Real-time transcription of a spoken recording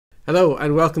Hello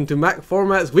and welcome to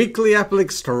MacFormat's weekly Apple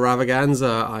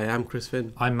Extravaganza. I am Chris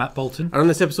Finn. I'm Matt Bolton. And on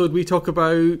this episode we talk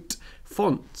about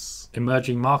fonts.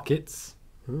 Emerging markets.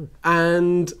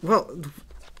 And, well,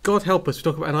 God help us, we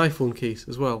talk about an iPhone case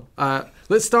as well.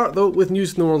 Let's start though with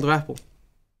news from the world of Apple.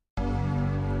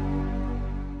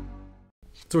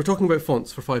 So we're talking about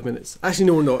fonts for 5 minutes. Actually,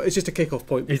 no, we're not. It's just a kick-off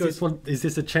point. Is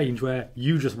this a change where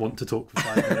you just want to talk for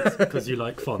 5 minutes because you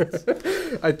like fonts?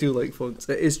 I do like fonts.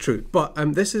 It is true. But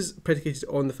this is predicated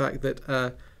on the fact that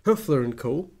Huffler &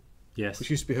 Co., yes, which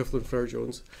used to be Huffler & Frere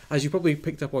Jones, as you probably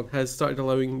picked up on, has started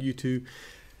allowing you to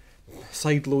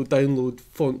sideload, download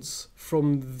fonts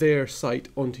from their site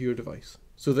onto your device.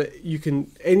 So that you can,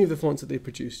 any of the fonts that they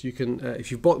produce, you can, if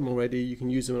you've bought them already, you can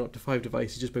use them on up to 5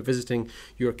 devices just by visiting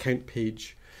your account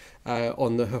page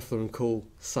on the Huffler & Co.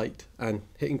 site and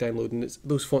hitting download, and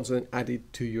those fonts are then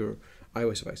added to your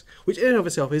iOS device, which in and of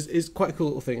itself is quite a cool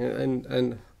little thing.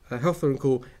 And Huffler &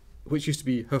 Co., which used to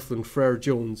be Huffler & Frere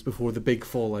Jones before the big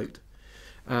fallout,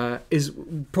 is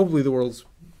probably the world's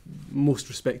most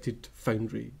respected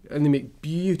foundry, and they make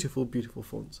beautiful, beautiful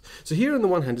fonts. So here on the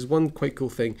one hand is one quite cool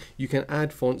thing. You can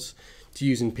add fonts to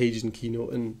use in Pages and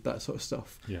Keynote and that sort of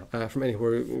stuff, from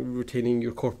anywhere, retaining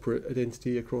your corporate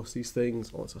identity across these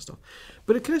things, all that sort of stuff.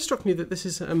 But it kind of struck me that this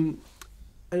is an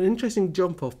interesting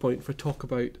jump-off point for talk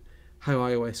about how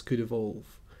iOS could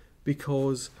evolve,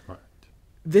 because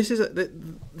this is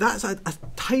that's a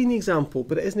tiny example,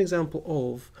 but it is an example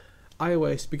of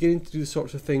iOS beginning to do the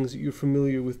sorts of things that you're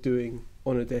familiar with doing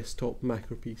on a desktop,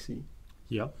 Mac or PC.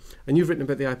 Yeah. And you've written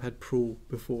about the iPad Pro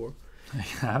before. I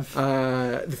have.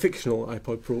 The fictional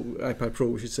iPad Pro,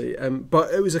 we should say.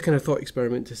 But it was a kind of thought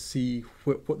experiment to see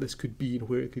what this could be and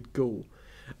where it could go.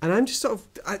 And I'm just sort of,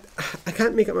 I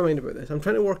can't make up my mind about this. I'm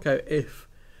trying to work out if,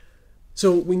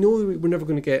 so we know that we're never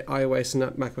going to get iOS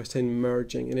and macOS 10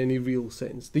 merging in any real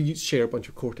sense. They each share a bunch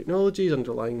of core technologies,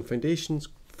 underlying foundations,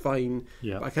 fine.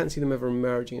 Yeah. But I can't see them ever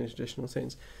merging in a traditional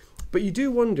sense. But you do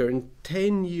wonder, in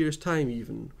 10 years' time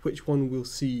even, which one we'll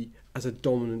see as a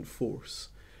dominant force.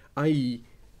 I.e.,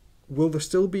 will there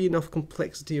still be enough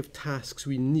complexity of tasks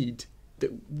we need,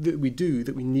 that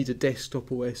we need a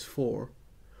desktop OS for?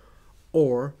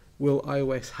 Or will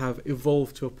iOS have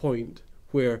evolved to a point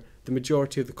where the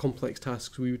majority of the complex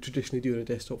tasks we would traditionally do in a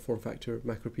desktop form factor,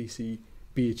 Mac or PC,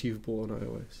 be achievable on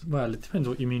iOS? Well, it depends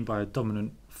what you mean by a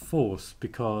dominant force,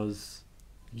 because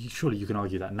surely you can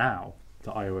argue that now,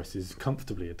 that iOS is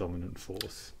comfortably a dominant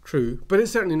force. True, but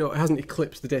it's certainly not. It hasn't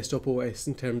eclipsed the desktop OS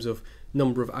in terms of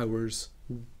number of hours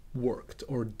worked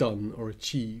or done or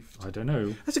achieved. I don't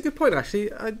know. That's a good point,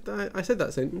 actually. I said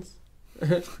that sentence.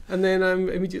 And then I'm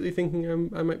immediately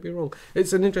thinking I might be wrong.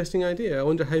 It's an interesting idea. I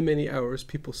wonder how many hours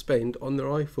people spend on their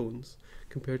iPhones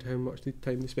compared to how much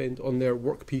time they spend on their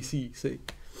work PC, say.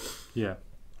 Yeah.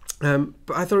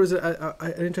 But I thought it was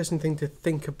an interesting thing to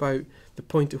think about the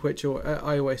point at which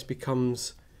iOS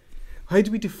becomes... How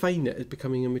do we define it as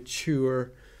becoming a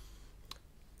mature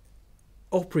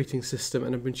operating system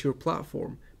and a mature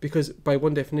platform? Because by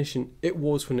one definition, it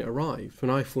was when it arrived,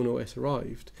 when iPhone OS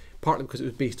arrived, partly because it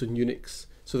was based on Unix,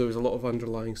 so there was a lot of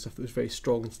underlying stuff that was very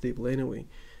strong and stable anyway.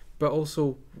 But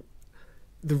also,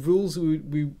 the rules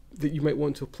that you might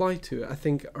want to apply to it, I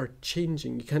think, are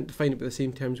changing. You can't define it by the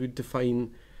same terms we'd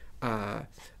define a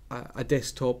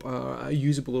desktop, a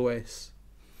usable OS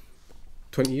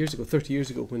 20 years ago, 30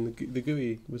 years ago when the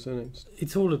GUI was announced.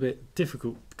 It's all a bit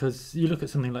difficult because you look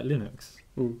at something like Linux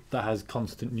that has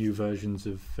constant new versions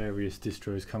of various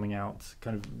distros coming out.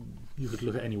 Kind of, you could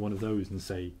look at any one of those and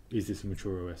say, is this a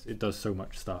mature OS? It does so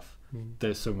much stuff.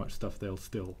 There's so much stuff they'll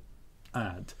still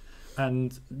add.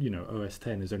 And, OS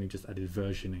 10 has only just added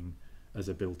versioning as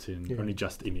a built-in, only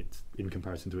just in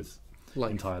comparison to its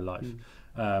entire life.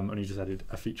 Only just added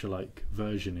a feature like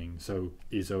versioning. So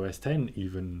is OS 10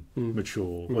 even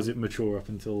mature? Was it mature up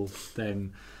until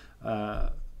then?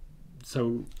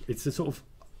 So it's a sort of,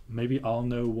 maybe I'll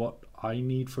know what I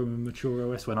need from a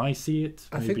mature OS when I see it.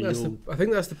 I think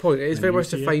that's the point. It is very much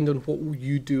defined on what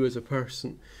you do as a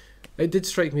person. It did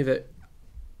strike me that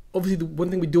obviously the one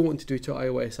thing we don't want to do to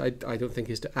iOS, I don't think,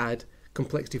 is to add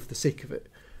complexity for the sake of it.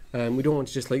 We don't want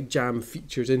to just jam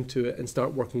features into it and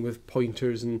start working with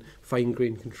pointers and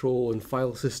fine-grained control and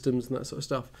file systems and that sort of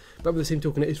stuff. But by the same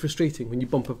token, it is frustrating when you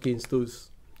bump up against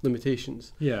those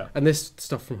limitations. Yeah. And this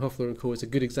stuff from Huffler & Co. is a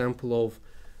good example of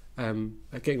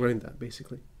getting around that,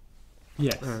 basically.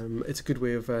 Yes. It's a good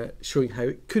way of showing how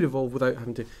it could evolve without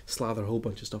having to slather a whole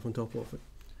bunch of stuff on top of it.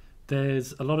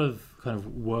 There's a lot of kind of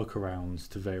workarounds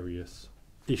to various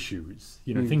issues,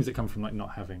 things that come from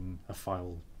not having a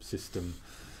file system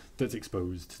that's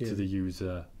exposed to the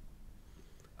user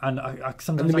And I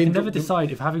sometimes I can never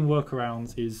decide if having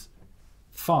workarounds is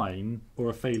fine or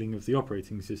a failing of the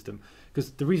operating system.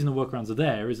 Because the reason the workarounds are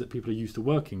there is that people are used to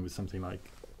working with something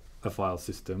like a file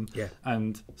system,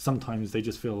 and sometimes they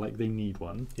just feel like they need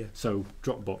one. So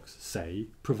Dropbox, say,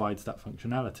 provides that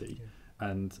functionality,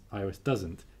 and iOS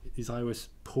doesn't. Is iOS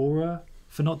poorer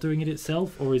for not doing it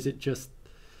itself, or is it just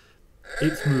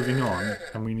it's moving on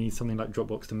and we need something like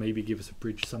Dropbox to maybe give us a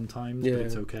bridge sometimes, but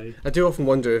it's okay? I do often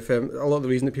wonder if a lot of the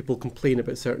reason that people complain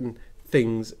about certain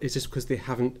things is just because they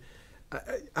haven't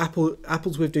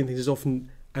Apple's way of doing things is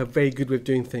often a very good way of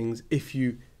doing things if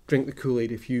you drink the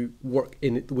Kool-Aid, if you work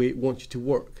in it the way it wants you to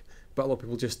work. But a lot of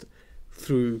people just,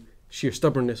 through sheer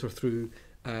stubbornness or through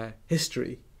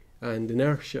history and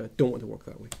inertia, don't want to work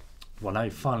that way. Well, now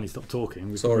you've finally stopped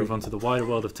talking. We can move on to the wider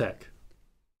world of tech.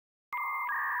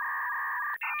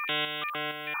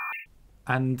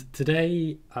 And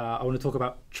today I want to talk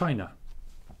about China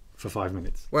for 5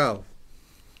 minutes. Well,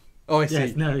 I see.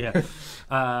 Yes, no,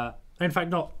 yeah. In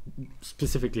fact, not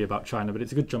specifically about China, but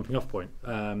it's a good jumping off point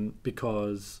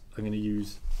because I'm going to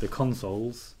use the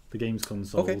consoles, the games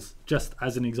consoles, just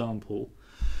as an example.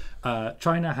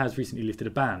 China has recently lifted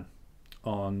a ban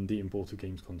on the import of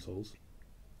games consoles.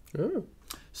 Oh.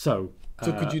 So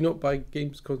could you not buy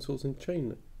games consoles in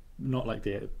China? Not like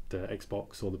the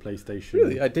Xbox or the PlayStation.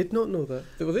 Really? I did not know that.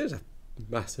 Well, there's a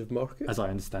massive market. As I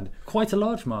understand. Quite a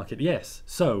large market, yes.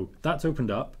 So that's opened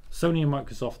up. Sony and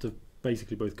Microsoft have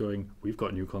basically both going, we've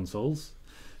got new consoles.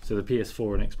 So the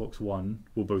PS4 and Xbox One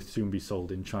will both soon be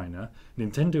sold in China.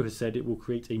 Nintendo has said it will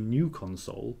create a new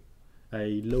console,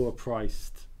 a lower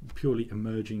priced, purely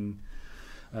emerging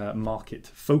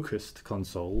market-focused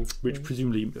console, which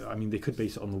presumably, I mean, they could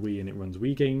base it on the Wii and it runs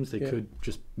Wii games. They could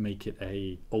just make it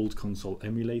a old console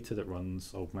emulator that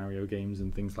runs old Mario games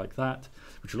and things like that,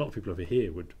 which a lot of people over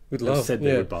here would have said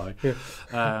they would buy.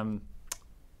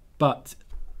 But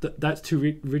that's two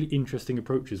really interesting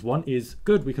approaches. One is,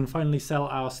 good, we can finally sell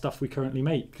our stuff we currently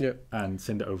make and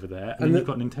send it over there. And then you've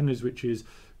got Nintendo's, which is,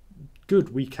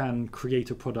 good, we can create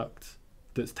a product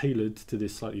that's tailored to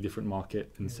this slightly different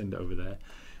market and send it over there.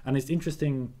 And it's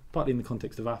interesting, partly in the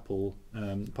context of Apple,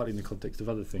 partly in the context of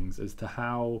other things, as to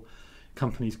how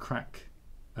companies crack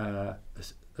a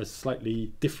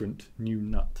slightly different new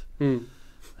nut.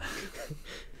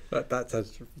 That's a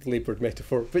laboured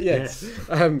metaphor, but yes.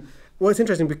 Well, it's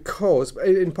interesting because,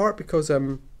 in part because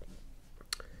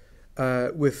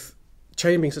with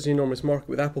China being such an enormous market,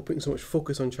 with Apple putting so much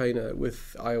focus on China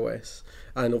with iOS,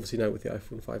 and obviously now with the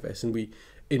iPhone 5S, and we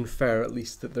infer at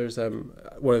least that there's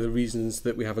one of the reasons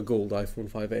that we have a gold iPhone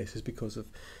 5S is because of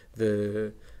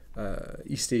the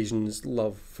East Asians'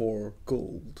 love for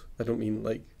gold. I don't mean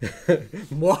like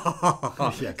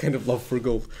kind of love for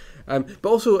gold, but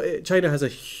also China has a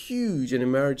huge and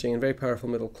emerging and very powerful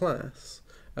middle class,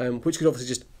 which could obviously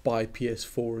just buy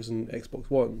PS4s and Xbox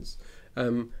Ones,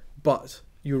 but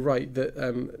you're right that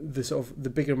the sort of the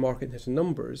bigger market in terms of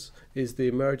numbers is the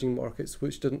emerging markets,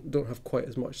 which don't have quite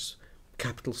as much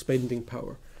capital spending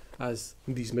power as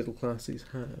these middle classes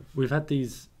have. We've had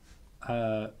these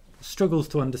struggles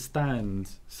to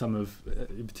understand some of,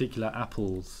 in particular,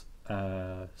 Apple's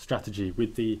strategy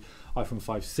with the iPhone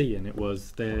 5C, and it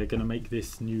was they're going to make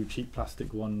this new cheap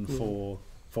plastic one for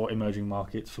emerging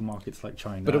markets, for markets like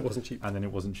China. But it wasn't cheap. And then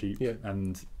it wasn't cheap,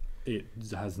 and it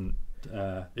hasn't.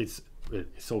 It's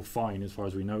sold fine as far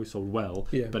as we know, sold well,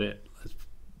 but it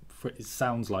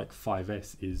sounds like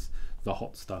 5S is the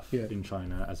hot stuff in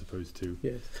China as opposed to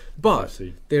But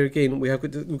 5C. There again, we've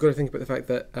got to think about the fact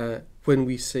that when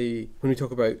we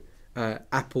talk about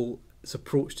Apple's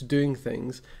approach to doing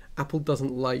things, Apple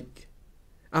doesn't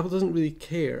really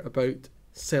care about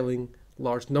selling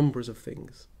large numbers of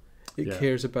things. It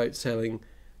cares about selling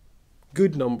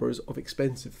good numbers of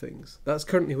expensive things. That's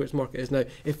currently where its market is now.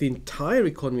 If the entire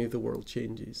economy of the world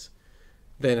changes,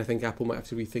 then I think Apple might have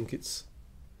to rethink its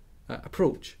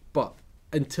approach. But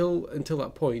until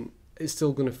that point, it's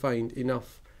still going to find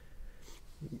enough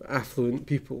affluent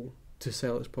people to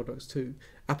sell its products to.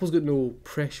 Apple's got no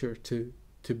pressure to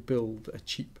build a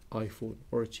cheap iPhone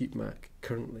or a cheap Mac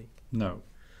currently. No,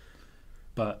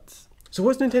 but. So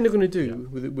what's Nintendo going to do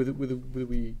with the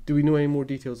Wii? Do we know any more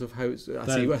details of how it's?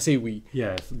 I say we.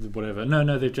 Yeah, whatever.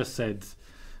 No, they've just said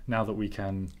now that we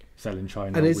can sell in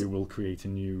China, we will create a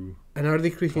new. And are they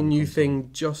creating a new thing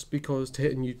just because to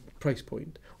hit a new price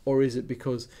point, or is it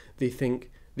because they think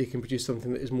they can produce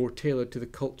something that is more tailored to the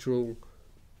cultural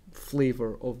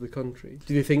flavour of the country?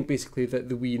 Do they think basically that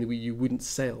the Wii and the Wii U wouldn't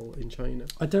sell in China?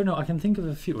 I don't know. I can think of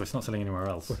a few. Well, it's not selling anywhere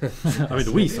else. I mean,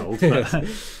 the Wii sold.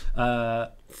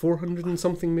 But, 400 and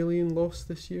something million lost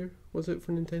this year, was it,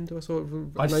 for Nintendo? I saw it.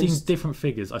 I've seen different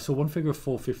figures. I saw one figure of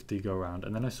 450 go around,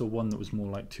 and then I saw one that was more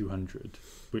like 200,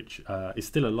 which is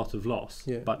still a lot of loss,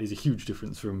 but is a huge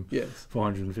difference from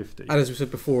 450. And as we said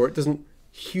before, it doesn't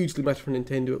hugely matter for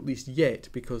Nintendo, at least yet,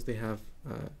 because they have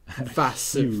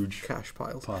vast huge cash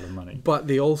pile of money. But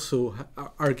they also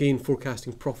are again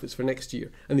forecasting profits for next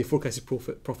year, and they forecasted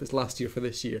profits last year for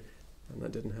this year, and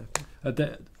that didn't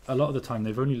happen. A lot of the time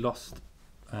they've only lost.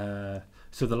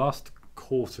 So the last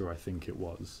quarter, I think it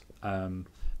was,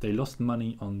 they lost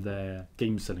money on their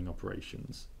game selling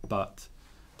operations, but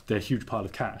their huge pile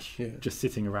of cash just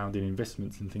sitting around in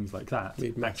investments and things like that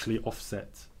actually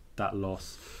offset that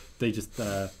loss. They just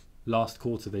last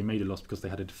quarter they made a loss because they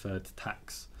had a deferred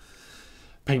tax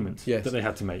payment that they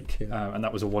had to make, and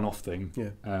that was a one-off thing.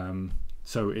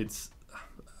 So it's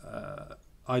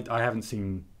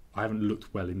I haven't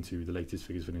looked well into the latest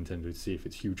figures for Nintendo to see if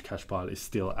its huge cash pile is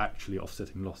still actually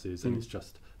offsetting losses and it's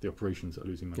just the operations that are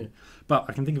losing money. But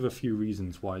I can think of a few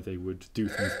reasons why they would do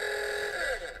things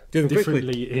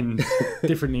differently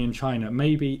in China.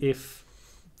 Maybe if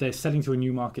they're selling to a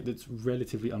new market that's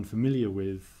relatively unfamiliar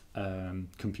with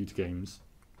computer games,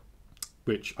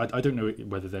 which I don't know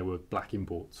whether there were black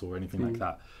imports or anything like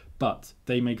that, but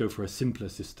they may go for a simpler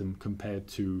system compared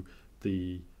to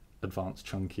the advanced,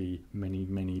 chunky,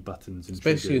 many buttons and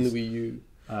especially triggers. In the Wii U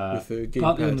with the gamepad.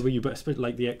 Partly on the Wii U, but especially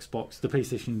like the Xbox, the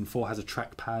PlayStation 4 has a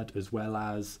trackpad as well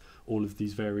as all of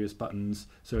these various buttons.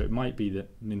 So it might be that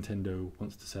Nintendo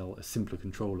wants to sell a simpler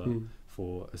controller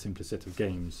for a simpler set of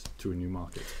games to a new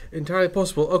market. Entirely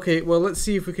possible. Okay, well, let's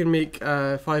see if we can make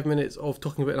 5 minutes of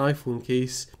talking about an iPhone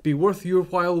case be worth your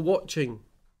while watching.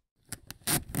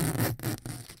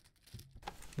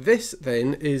 This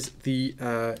then is the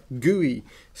GUI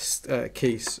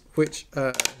case, which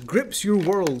grips your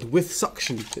world with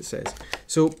suction, it says.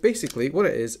 So basically what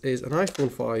it is an iPhone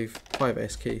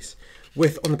 5S case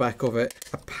with on the back of it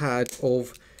a pad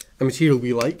of a material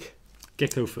we like.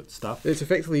 Gecko foot stuff. It's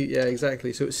effectively, yeah,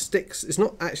 exactly. So it sticks. It's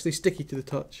not actually sticky to the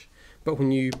touch, but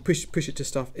when you push it to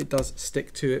stuff, it does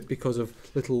stick to it because of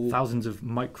little thousands of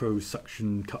micro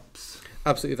suction cups.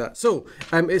 Absolutely that. So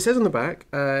it says on the back,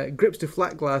 grips to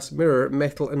flat glass, mirror,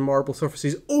 metal, and marble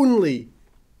surfaces only.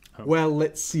 Oh. Well,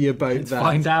 let's see about let's that.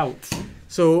 Find out.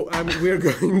 So we're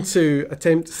going to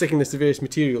attempt sticking this to various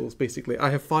materials, basically.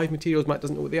 I have 5 materials, Matt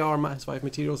doesn't know what they are, Matt has 5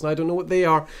 materials, and I don't know what they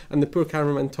are, and the poor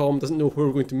cameraman Tom doesn't know where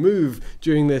we're going to move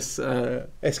during this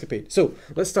escapade. So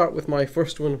let's start with my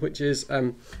first one, which is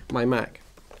my Mac.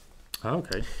 Oh,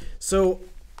 okay. So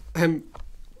in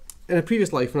a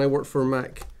previous life, when I worked for a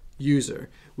Mac user,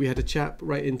 we had a chap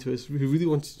write into us who really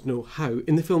wanted to know how,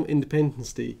 in the film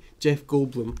Independence Day, Jeff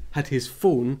Goldblum had his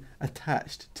phone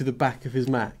attached to the back of his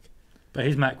Mac. But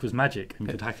his Mac was magic and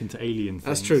could hack into alien things.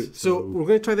 That's true. So we're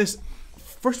going to try this.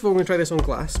 First of all, we're going to try this on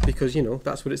glass because, you know,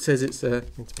 that's what it says. It's a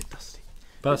bit dusty.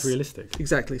 But that's realistic.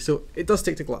 Exactly. So it does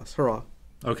stick to glass. Hurrah.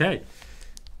 Okay.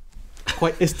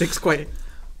 It sticks quite.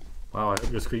 Wow, I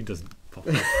hope your screen doesn't pop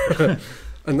up.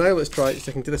 And now let's try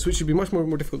sticking to this, which should be much more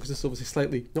difficult because this is obviously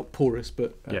slightly, not porous,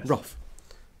 but yes. Rough.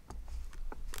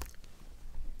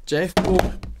 Jeff?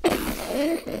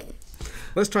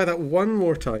 Let's try that one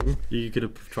more time. You're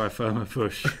going to try a firmer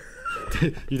push.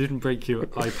 You didn't break your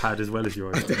iPad as well as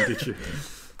your iPhone, did you?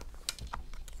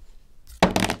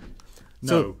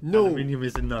 So, no. Aluminium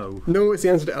is a no. No, it's the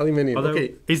answer to aluminium. Although,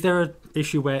 okay. Is there an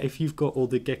issue where if you've got all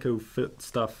the gecko foot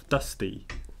stuff dusty,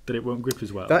 that it won't grip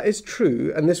as well? That is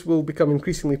true, and this will become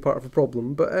increasingly part of a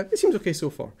problem, but it seems okay so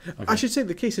far. Okay. I should say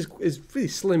the case is really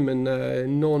slim and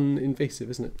non-invasive,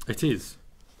 isn't it? It is.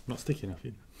 Not sticky enough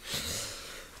either.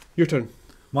 Your turn.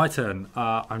 My turn.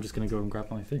 I'm just going to go and grab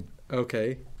my thing.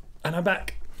 Okay. And I'm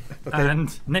back. Okay.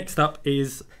 And next up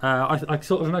is, I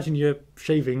sort of imagine you're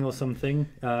shaving or something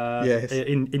yes.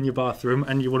 in your bathroom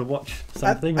and you want to watch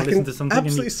something or listen to something. I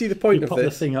absolutely see the point of this. You pop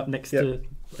the thing up next to,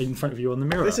 in front of you on the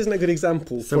mirror. This isn't a good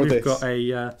example so for this. So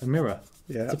we've got a mirror.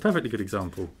 Yeah. It's a perfectly good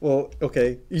example. Well,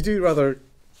 okay. You do rather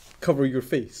cover your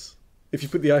face. If you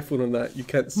put the iPhone on that, you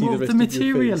can't see the rest of your face. The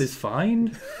material is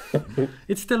fine.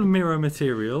 It's still mirror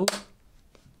material.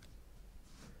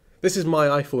 This is my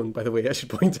iPhone, by the way, I should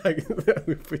point out that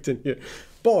we put in here.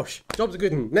 Bosh, job's a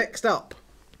good one. Next up.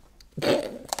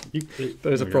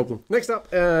 There's a problem. Next up,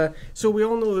 so we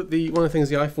all know that one of the things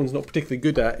the iPhone's not particularly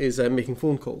good at is making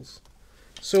phone calls.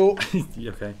 So,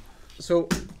 okay. So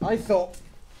I thought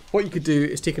what you could do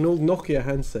is take an old Nokia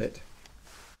handset.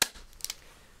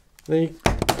 Then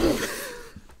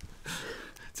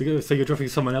It's So you're dropping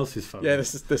someone else's phone? Yeah,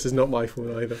 this is not my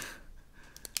phone either.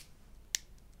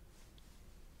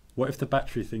 What if the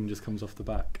battery thing just comes off the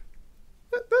back?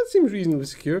 That seems reasonably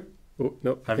secure. Oh,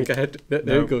 no, I think I had... There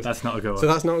No, it goes. that's not a goer. So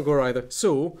that's not a goer either.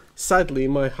 So, sadly,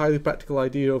 my highly practical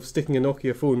idea of sticking a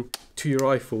Nokia phone to your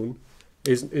iPhone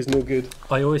is no good.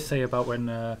 I always say about when...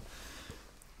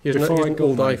 Here's an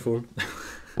old iPhone.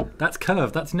 That's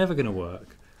curved. That's never going to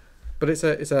work. But it's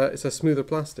a smoother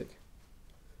plastic.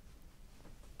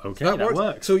 Okay, that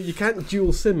works. So you can't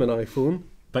dual SIM an iPhone.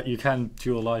 But you can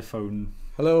dual iPhone.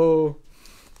 Hello.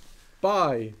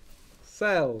 Buy.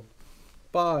 Sell.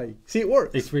 Buy. See, it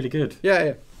works. It's really good.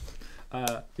 Yeah.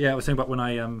 Yeah, I was saying about when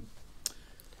I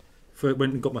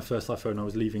when I got my first iPhone, I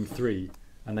was leaving 3,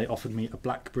 and they offered me a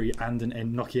BlackBerry and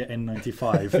an Nokia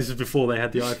N95. This is before they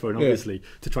had the iPhone, obviously,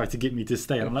 to try to get me to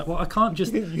stay. And I'm like, well, I can't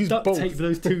just duct tape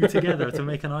those two together to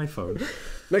make an iPhone.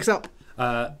 Next up.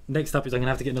 Next up is I'm going to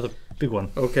have to get another big one.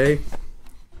 Okay.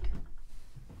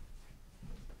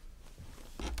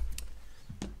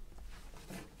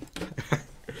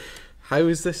 How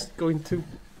is this going to...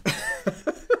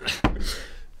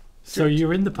 So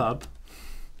you're in the pub,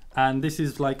 and this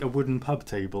is like a wooden pub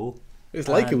table. It's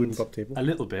like a wooden pub table. A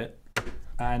little bit.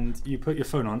 And you put your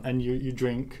phone on, and you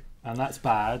drink, and that's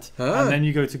bad. And then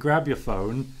you go to grab your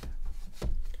phone,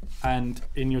 and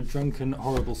in your drunken,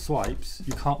 horrible swipes,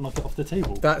 you can't knock it off the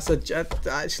table.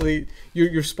 Actually,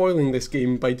 you're spoiling this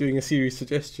game by doing a serious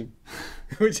suggestion,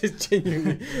 which is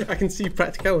genuinely... I can see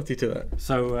practicality to that.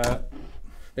 So...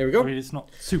 there we go. I mean, it's not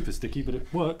super sticky, but it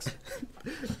works.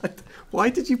 Why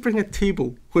did you bring a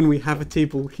table when we have a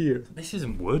table here? This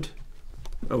isn't wood.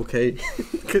 Okay.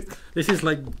 This is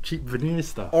like cheap veneer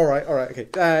stuff. All right,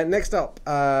 okay. Next up,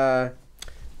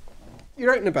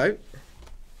 you're out and about.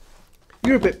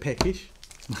 You're a bit peckish.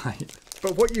 Right.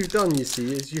 But what you've done, you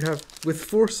see, is you have, with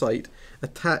foresight,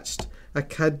 attached a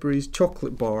Cadbury's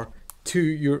chocolate bar to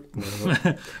your...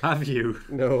 No. Have you?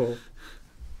 No.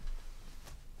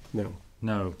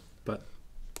 No, but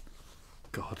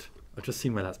God, I've just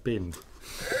seen where that's been.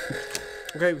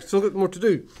 Okay, we've still got more to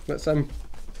do. Let's clean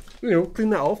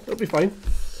that off. It'll be fine.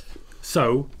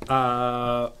 So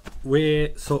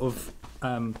we're sort of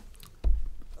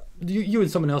you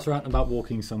and someone else are out and about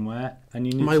walking somewhere, and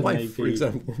you need my wife, for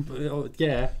example.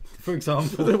 Yeah, for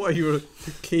example. I don't know why you were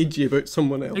cagey about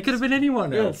someone else. It could have been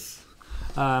anyone else.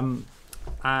 And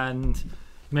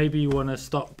maybe you want to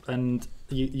stop and.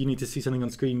 You need to see something on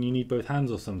screen, you need both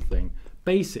hands or something.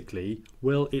 Basically,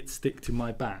 will it stick to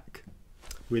my back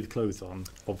with clothes on,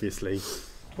 obviously?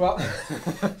 Well...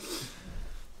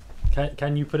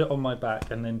 Can you put it on my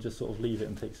back and then just sort of leave it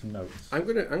and take some notes? I'm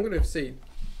gonna say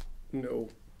no.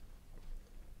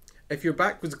 If your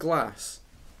back was glass,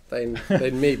 then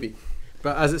maybe.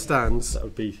 But as it stands... That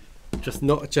would be just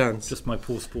not a chance. Just my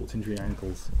poor sports injury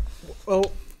ankles.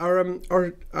 Well,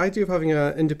 our idea of having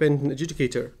an independent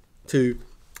adjudicator to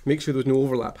make sure there's no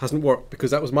overlap hasn't worked,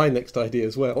 because that was my next idea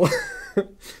as well.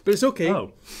 But it's okay.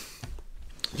 Oh.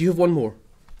 Do you have one more?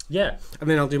 Yeah. And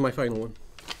then I'll do my final one.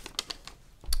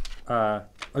 I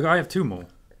have 2 more.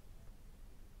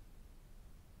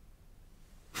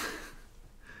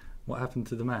 What happened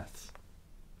to the maths?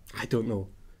 I don't know.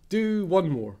 Do one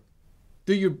more.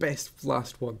 Do your best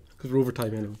last one, because we're over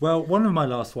time anyway. Well, one of my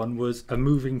last one was a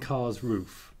moving car's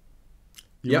roof.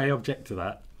 You may object to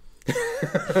that.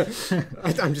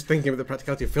 I'm just thinking about the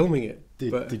practicality of filming it.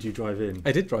 Did you drive in?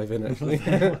 I did drive in, actually.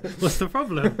 What's the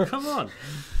problem? Come on.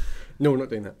 No, we're not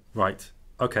doing that. Right.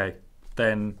 Okay.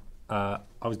 Then I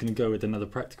was going to go with another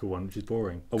practical one, which is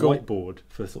boring. A whiteboard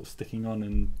for sort of sticking on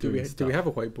and doing stuff. Do we have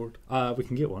a whiteboard? We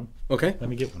can get one. Okay. Let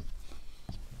me get one.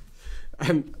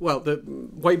 Well, the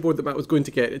whiteboard that Matt was going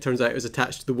to get, it turns out, is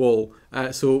attached to the wall.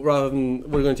 So rather than...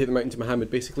 We're going to take them out into Mohammed,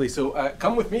 basically. So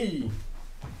come with me.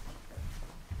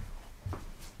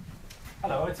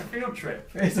 Hello, it's a field trip.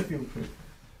 It's a field trip.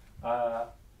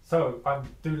 So I'm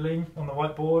doodling on the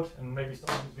whiteboard and maybe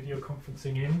starting video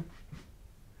conferencing in.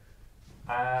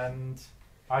 And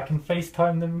I can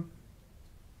FaceTime them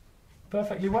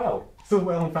perfectly well. So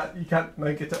well, in fact, you can't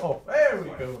now get it off. There we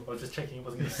go. I was just checking it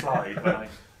wasn't going to slide when I...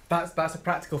 That's a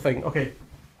practical thing. Okay.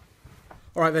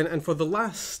 All right then, and for the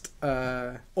last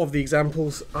of the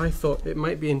examples, I thought it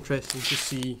might be interesting to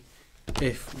see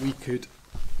if we could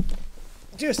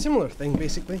do a similar thing,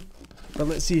 basically. But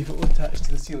let's see if it will attach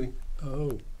to the ceiling.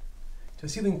 Oh. To a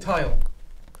ceiling tile.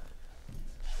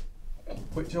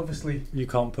 Which obviously... You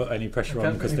can't put any pressure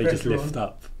on because they just lift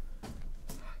up.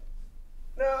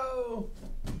 No!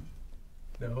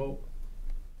 No.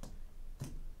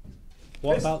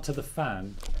 What about to the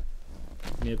fan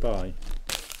nearby?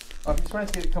 I've just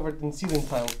managed to get it covered in ceiling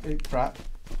tile crap.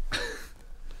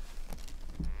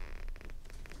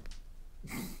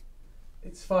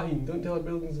 fine. Don't tell our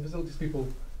buildings and facilities people.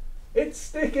 It's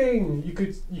sticking. You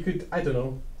could I don't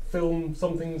know, film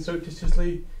something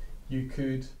surreptitiously. You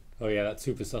could. Oh yeah, that's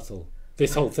super subtle.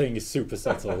 This whole thing is super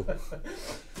subtle.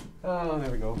 Oh,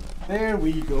 there we go. There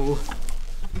we go.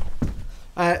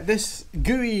 This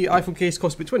gooey iPhone case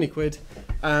cost me 20 quid,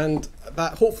 and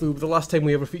that hopefully will be the last time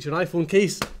we ever feature an iPhone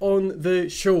case on the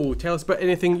show. Tell us about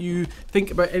anything you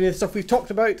think about any of the stuff we've talked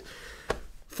about.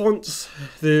 Fonts,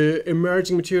 the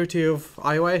emerging maturity of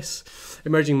iOS,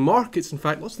 emerging markets, in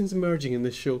fact, lots of things emerging in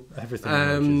this show. Everything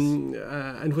emerges.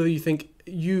 And whether you think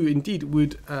you indeed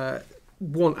would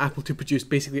want Apple to produce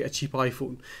basically a cheap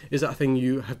iPhone. Is that a thing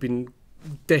you have been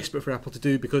desperate for Apple to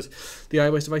do because the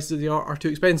iOS devices they are too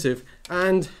expensive?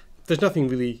 And there's nothing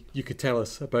really you could tell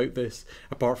us about this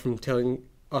apart from telling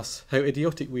us how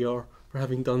idiotic we are for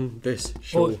having done this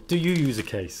show. Or do you use a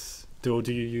case? Or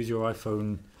do you use your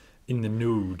iPhone in the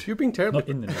nude? You're being terrible. Not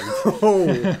in the nude.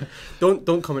 Oh,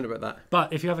 don't comment about that.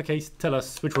 But if you have a case, tell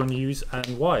us which one you use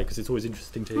and why, because it's always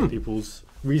interesting to hear people's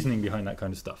reasoning behind that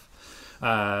kind of stuff.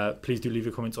 Please do leave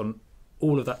your comments on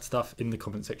all of that stuff in the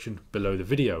comment section below the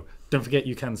video. Don't forget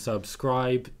you can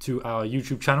subscribe to our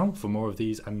YouTube channel for more of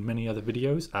these and many other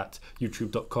videos at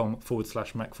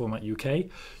youtube.com/MacFormatUK.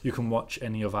 You can watch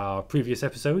any of our previous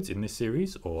episodes in this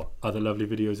series or other lovely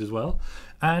videos as well.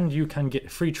 And you can get a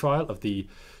free trial of the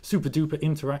super duper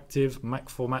interactive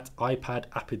MacFormat iPad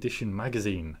App Edition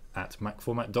magazine at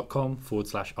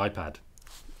macformat.com/iPad.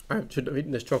 I shouldn't have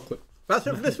eaten this chocolate. That's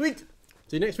it for this week.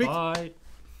 See you next week. Bye.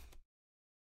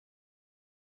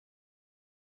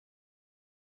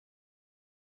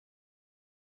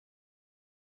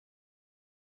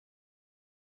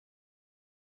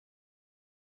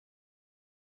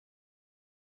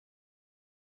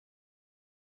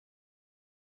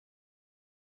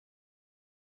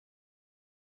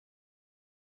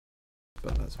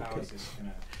 But that's okay.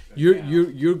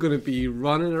 You're gonna be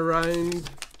running around,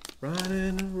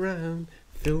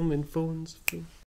 filming phones.